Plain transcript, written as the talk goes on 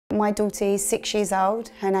my daughter is 6 years old.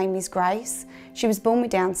 Her name is Grace. She was born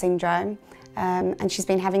with Down syndrome and she's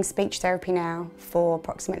been having speech therapy now for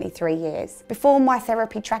approximately 3 years. Before my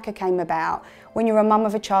therapy tracker came about, when you're a mum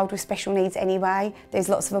of a child with special needs anyway, there's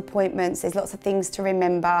lots of appointments, there's lots of things to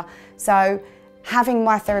remember. So having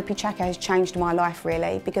my therapy tracker has changed my life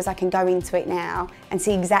really, because I can go into it now and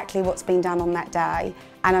see exactly what's been done on that day,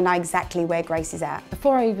 and I know exactly where Grace is at.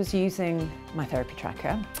 Before I was using my therapy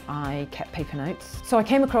tracker, I kept paper notes. So I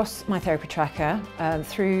came across my therapy tracker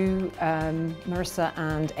through Marissa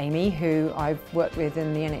and Amy, who I've worked with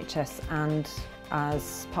in the NHS and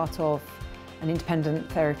as part of an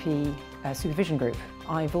independent therapy supervision group.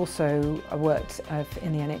 I've also worked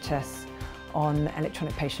in the NHS on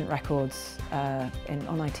electronic patient records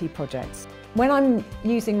on IT projects. When I'm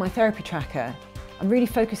using my therapy tracker, I'm really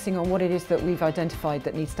focusing on what it is that we've identified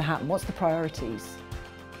that needs to happen. What's the priorities?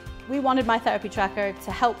 We wanted my therapy tracker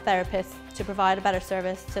to help therapists to provide a better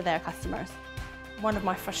service to their customers. One of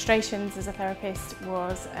my frustrations as a therapist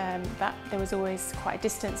was that there was always quite a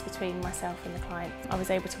distance between myself and the client. I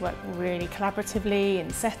was able to work really collaboratively in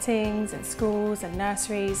settings, in schools and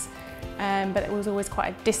nurseries, but there was always quite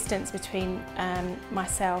a distance between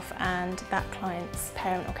myself and that client's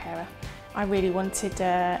parent or carer. I really wanted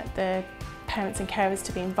the parents and carers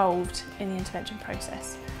to be involved in the intervention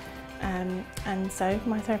process, and so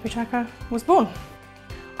my therapy tracker was born.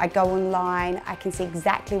 I go online, I can see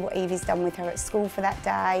exactly what Evie's done with her at school for that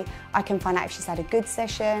day. I can find out if she's had a good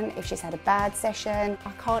session, if she's had a bad session.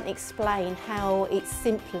 I can't explain how it's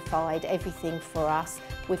simplified everything for us.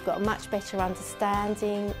 We've got a much better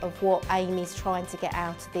understanding of what Amy's trying to get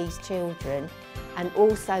out of these children, and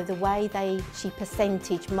also the way she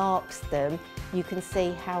percentage marks them, you can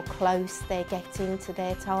see how close they're getting to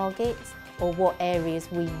their targets, or what areas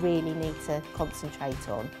we really need to concentrate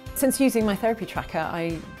on. Since using my therapy tracker,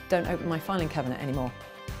 I don't open my filing cabinet anymore.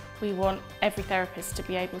 We want every therapist to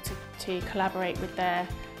be able to collaborate with their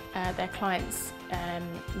clients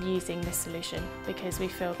using this solution, because we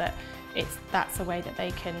feel that that's a way that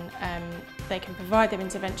they can provide their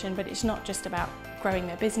intervention, but it's not just about growing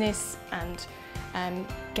their business and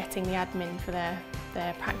getting the admin for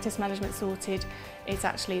their practice management sorted. It's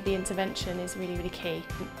actually the intervention is really, really key,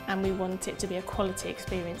 and we want it to be a quality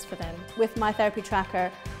experience for them. With my therapy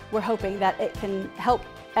tracker, we're hoping that it can help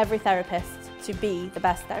every therapist to be the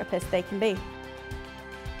best therapist they can be.